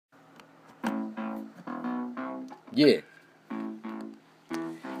Yeah.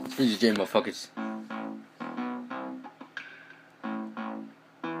 It's Freezy J, motherfuckers.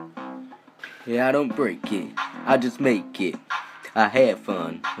 Yeah, I don't break it, I just make it. I have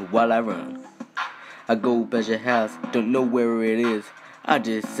fun while I run. I go past your house, don't know where it is. I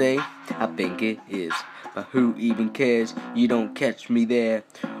just say, I think it is. But who even cares? You don't catch me there.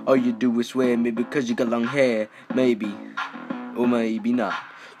 All you do is swear me because you got long hair. Maybe, or maybe not.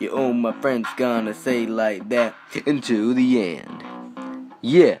 You all my friends gonna say like that until the end.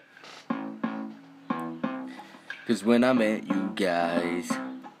 Yeah. Cause when I met you guys,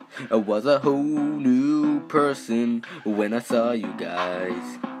 I was a whole new person. When I saw you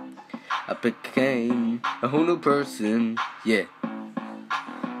guys, I became a whole new person. Yeah.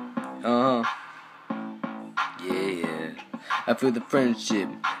 Yeah. I feel the friendship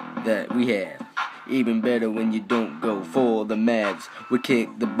that we have. Even better when you don't go for the Mavs. We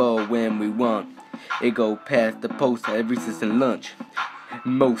kick the ball when we want. It go past the post at recess and lunch.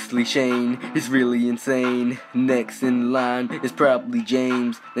 Mostly Shane is really insane. Next in line is probably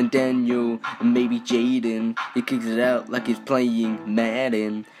James, then Daniel, and maybe Jaden. He kicks it out like he's playing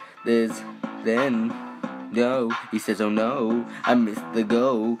Madden. No, he says, oh no, I missed the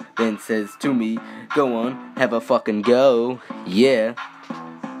goal. Then says to me, go on, have a fucking go. Yeah.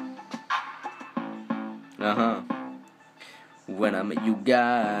 When I met you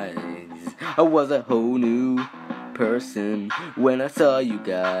guys, I was a whole new person. When I saw you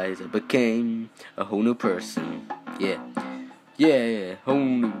guys, I became a whole new person. Yeah, whole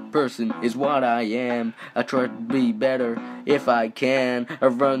new person is what I am. I try to be better if I can. I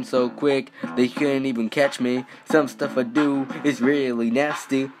run so quick, they can't even catch me. Some stuff I do is really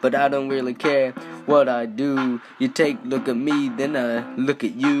nasty, but I don't really care what I do. You take a look at me, then I look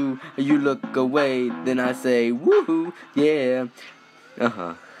at you. You look away, then I say, woohoo, yeah.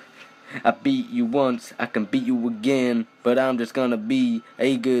 I beat you once, I can beat you again, but I'm just gonna be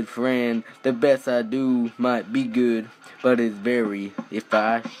a good friend. The best I do might be good, but it's very if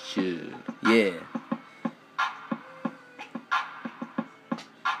I should. Yeah.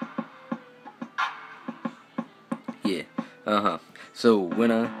 So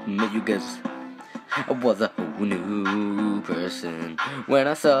when I met you guys, I was a whole new person. When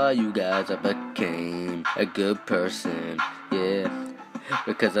I saw you guys, I became a good person. Yeah.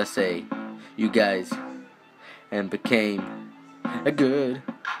 Because I say, you guys, and became a good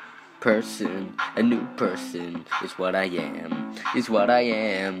person, a new person is what I am, is what I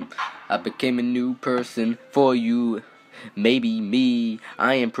am. I became a new person for you, maybe me.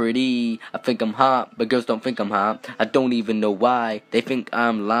 I am pretty, I think I'm hot, but girls don't think I'm hot. I don't even know why, they think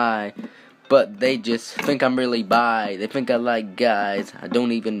I'm lie, but they just think I'm really bi. They think I like guys, I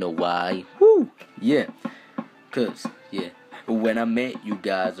don't even know why. Woo, yeah, cause, yeah. When I met you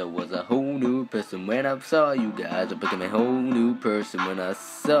guys, I was a whole new person. When I saw you guys, I became a whole new person. When I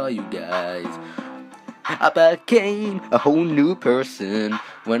saw you guys, I became a whole new person.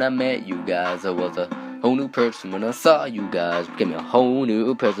 When I met you guys, I was a whole new person. When I saw you guys, I became a whole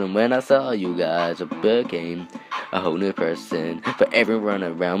new person. When I saw you guys, I became a whole new person. For everyone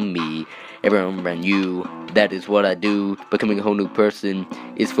around me, everyone around you, that is what I do. Becoming a whole new person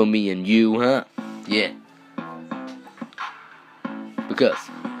is for me and you, huh? Yeah. Because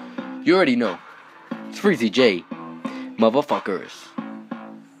you already know, it's Freezy J, motherfuckers.